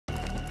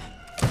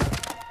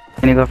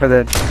Can you go for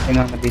the thing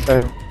on the B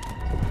side?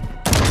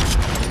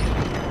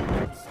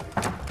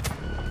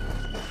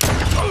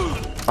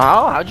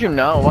 Oh, how'd you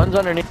know? One's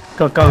underneath.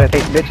 Go, get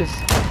eight bitches.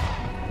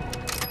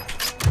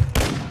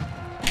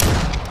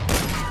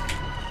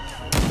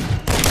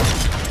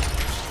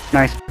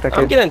 Nice.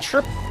 I'm getting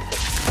tripped.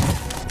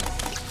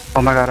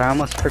 Oh my god, I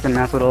almost freaking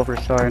massed over,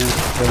 sorry.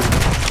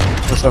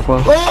 What's up,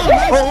 Will?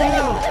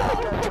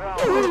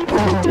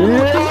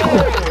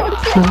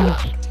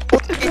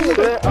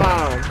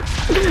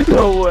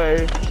 No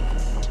way.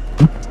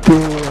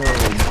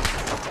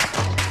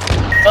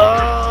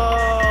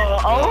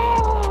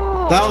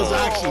 That was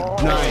actually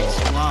nice.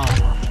 Wow.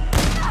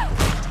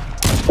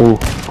 Oh,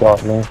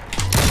 God, man.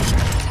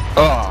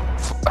 Oh.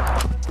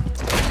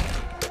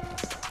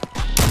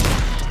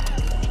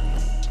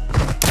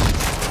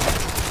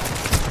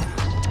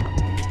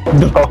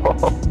 No.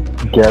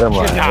 Get him,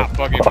 You're man. not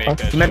fucking make that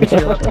shit. Maybe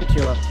chill up.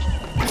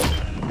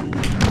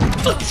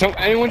 So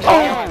anyone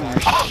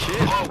just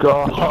shit.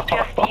 God.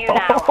 Just you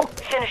now.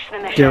 Finish the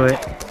mission. Do it.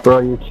 Bro,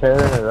 you're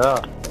tearing it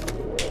up.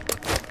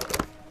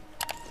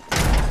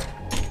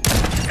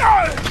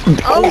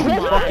 Oh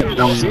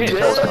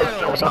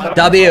shit.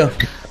 W.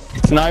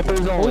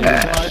 Snipers only.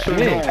 Snipers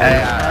only.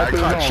 Hey, I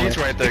caught cheats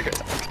right there.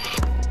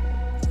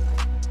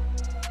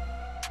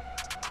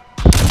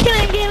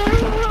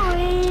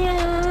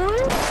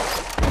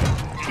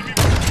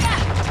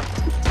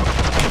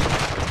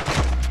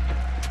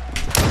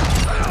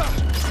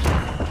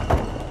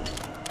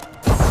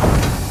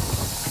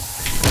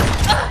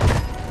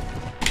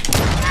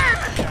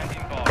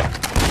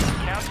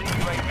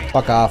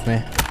 Fuck off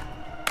me.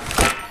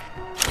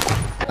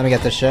 Let me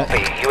get this shit.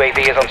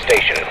 UAV is on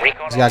station.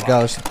 He's got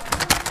ghost.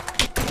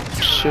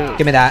 Shoot.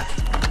 Give me that.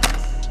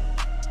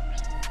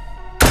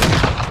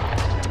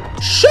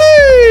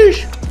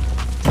 Sheesh!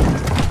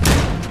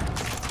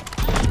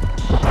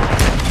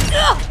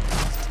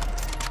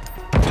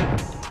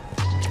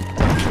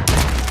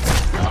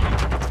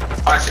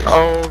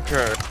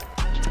 Okay.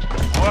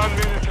 1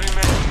 minute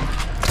remaining.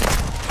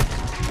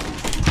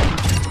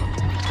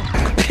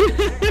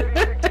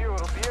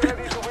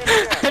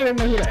 I didn't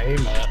know who to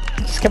aim at.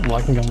 Just kept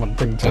locking on one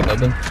thing to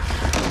another.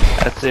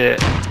 That's it.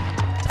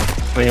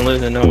 We ain't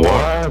losing no more.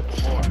 What?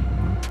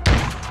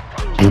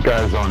 This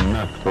guy's on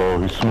meth,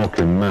 bro. He's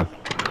smoking meth.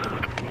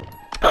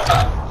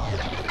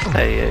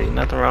 Hey,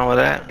 nothing wrong with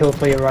that. Kill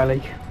for you,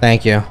 Riley.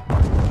 Thank you.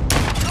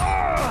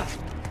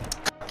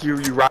 You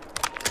right.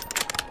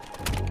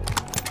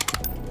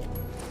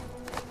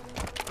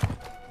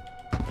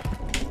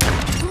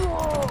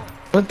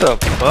 What the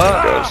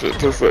fuck? Got shit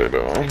to say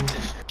though.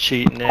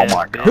 Cheating ass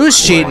bitch. Who's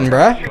cheating,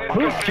 bruh?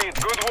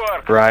 Good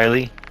work.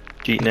 Riley.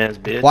 Cheating ass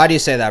bitch. Why do you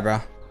say that,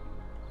 bro?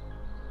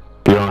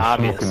 You're on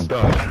Obvious. smoking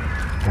dust.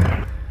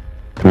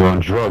 You're on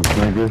drugs,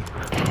 nigga.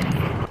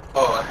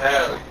 Oh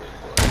hell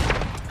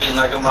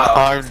yeah.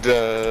 I'm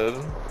dead.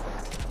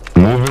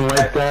 Moving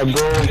like that,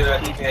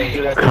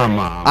 bro? Come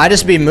on. I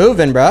just be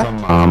moving, bruh.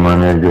 Come on, my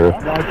nigga.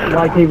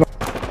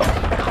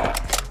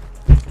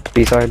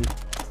 B side.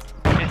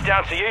 It's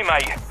down to you,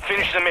 mate.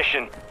 Finish the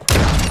mission.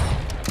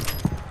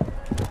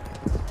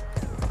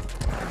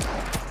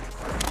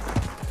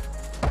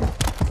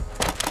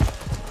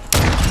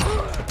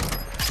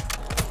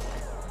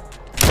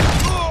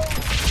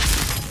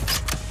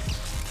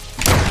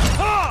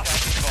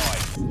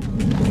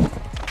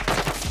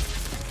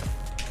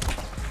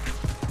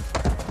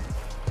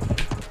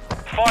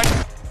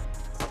 Fight.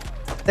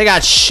 They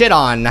got shit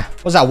on.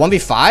 What was that,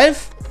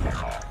 1v5?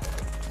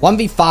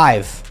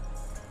 1v5.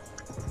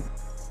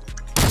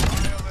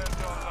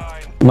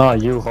 Nah,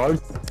 you hard.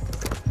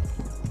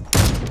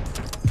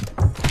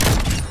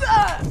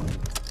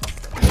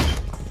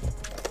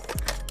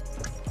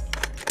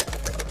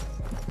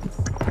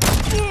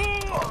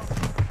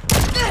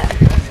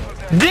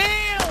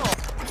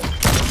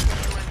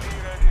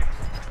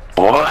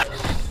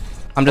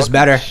 I'm just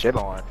better. Shit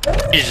on.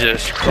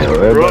 Jesus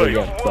Everybody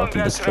Christ. got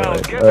fucking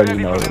destroyed. I already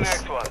know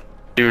this.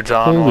 Dude's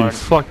on Holy one.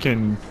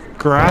 fucking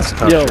grass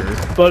toucher. Yo,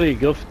 buddy,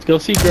 go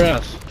see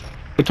grass.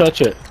 Go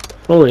touch it.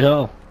 Holy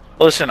hell.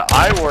 Listen,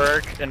 I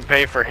work and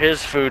pay for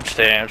his food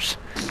stamps.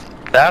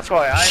 That's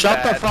why I'm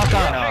Shut the mad fuck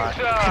you're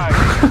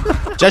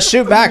up. not. Just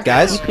shoot back,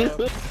 guys.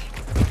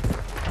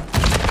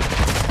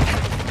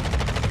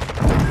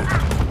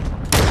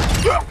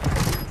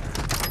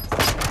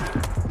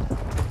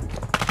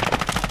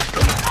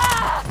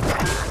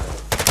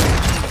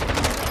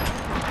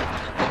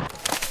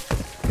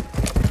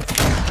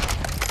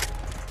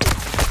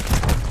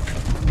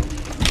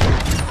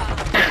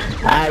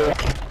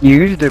 You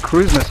used the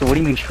cruise missile, what do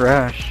you mean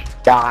trash?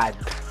 God.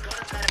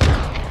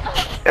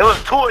 It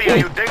was two of you,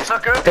 you dick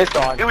sucker. Pissed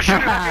on. He was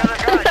shooting at the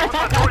other guy. He was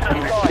not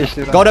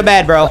doing that. Go to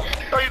bed, bro.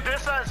 So you did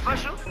something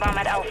special? Bomb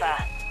at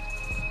Alpha.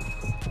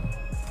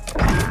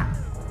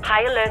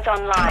 High alert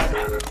online.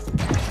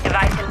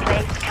 Device in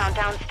place.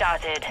 Countdown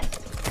started.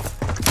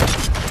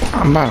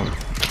 I'm out.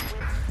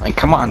 Like,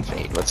 come on,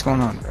 Fade. What's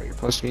going on, bro? You're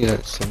supposed to be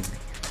the same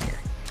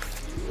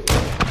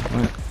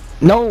here.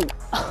 No!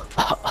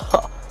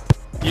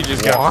 You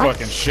just got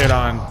fucking shit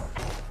on.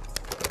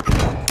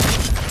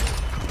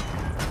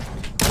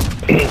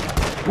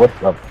 What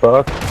the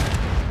fuck?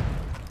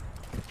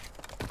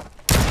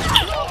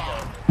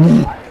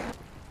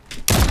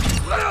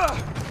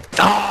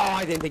 Oh,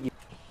 I didn't think you.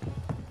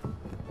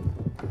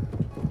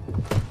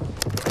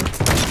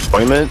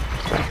 Appointment?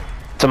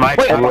 To my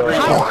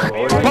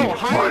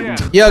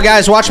Yo,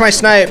 guys, watch my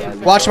snipe.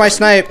 Watch my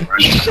snipe.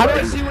 How do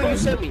I see what you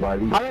sent me?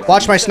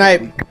 Watch my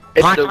snipe.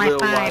 It's the Will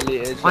Wiley.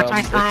 It's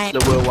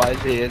the Will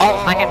Wiley.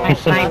 Oh, look at my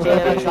snipe.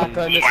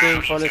 Shotgun this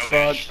thing, fun as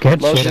fuck.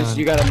 Moses,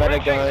 you got a meta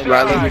gun.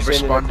 Riley, you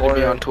responded to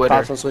me on Twitter.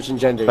 Thoughts on switching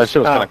genders. That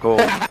shit was kinda cool.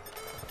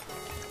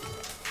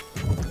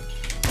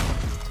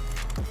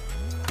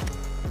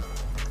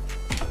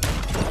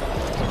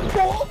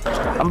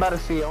 I'm about to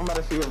see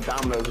if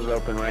Domino's is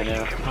open right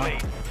now.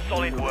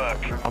 Solid work.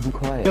 I'm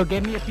quiet. Yo,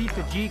 give me a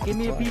pizza, G. Give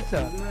me a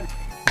pizza.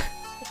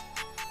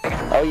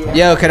 Oh yeah.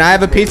 Yo, can I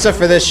have a pizza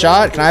for this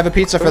shot? Can I have a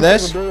pizza for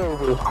this? I'm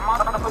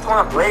not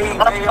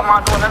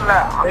doing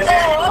that.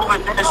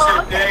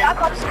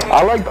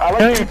 I like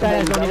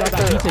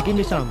Pizza, give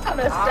me some.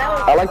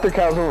 I like the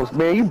calzones.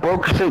 Man, you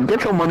broke shit.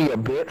 Get your money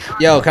up, bitch.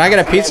 Yo, can I get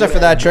a pizza for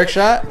that trick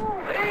shot?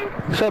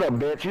 Shut up,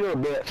 bitch. You're a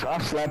bitch. I'll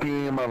slap you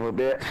in your mother,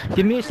 bitch.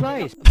 Give me a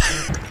slice.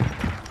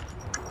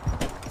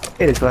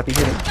 Hit it, Slappy,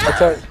 hit it.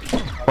 That's right.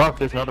 Fuck,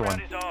 there's another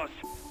one.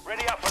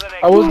 Ready up for the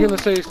next I was gonna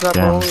say it's not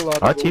Damn. only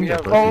lot. Our team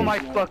got Oh my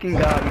fucking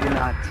god, he did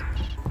not.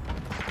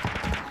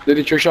 Did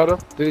he trick shot him?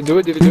 Did he do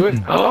it? Did he do it?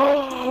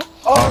 Oh,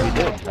 he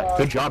did.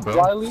 Good job, bro.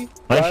 Riley?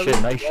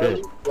 Nice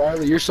shit.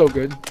 Riley, you're so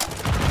good.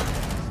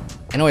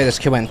 Anyway, this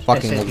kid went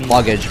fucking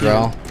luggage,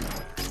 bro.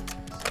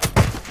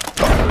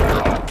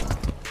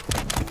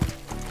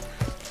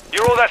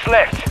 You're all that's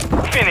left.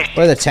 Finish.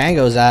 Where are the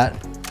tangos at?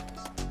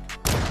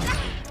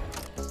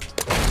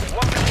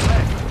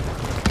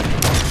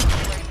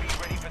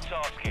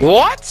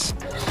 What?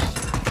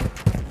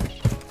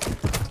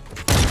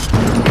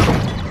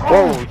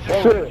 Whoa,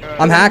 shit.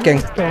 I'm hacking.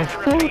 Ready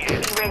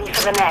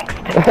for the next.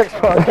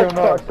 Xbox,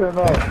 turn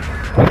off.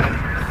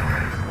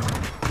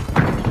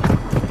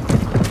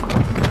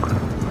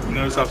 No,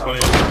 it's not funny.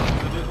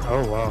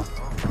 Oh wow.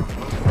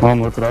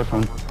 Mom, look at us,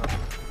 man.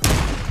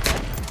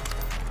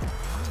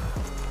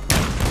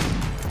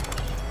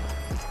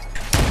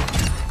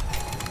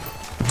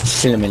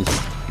 Cinnamon.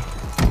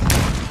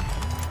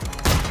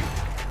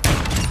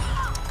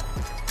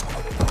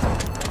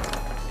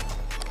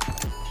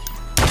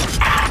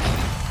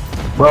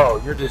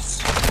 Bro, you're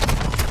just...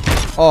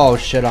 Oh,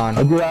 shit on.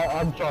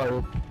 I'm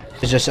sorry.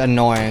 It's just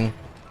annoying.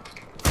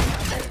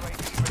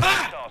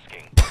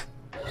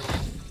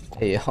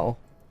 Hey, yo.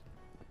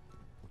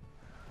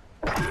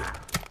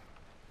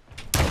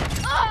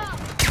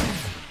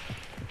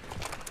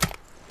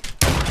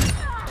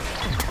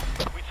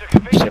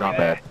 Shit on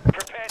bad.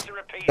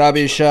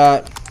 W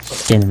shot.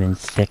 Cinnamon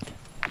sick.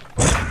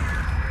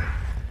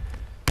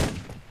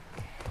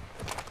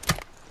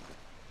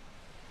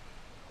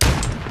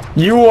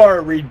 You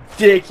are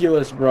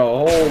ridiculous,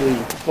 bro. Holy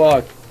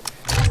fuck.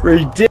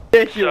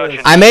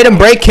 Ridiculous. I made him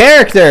break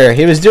character.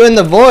 He was doing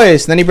the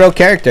voice, then he broke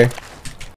character.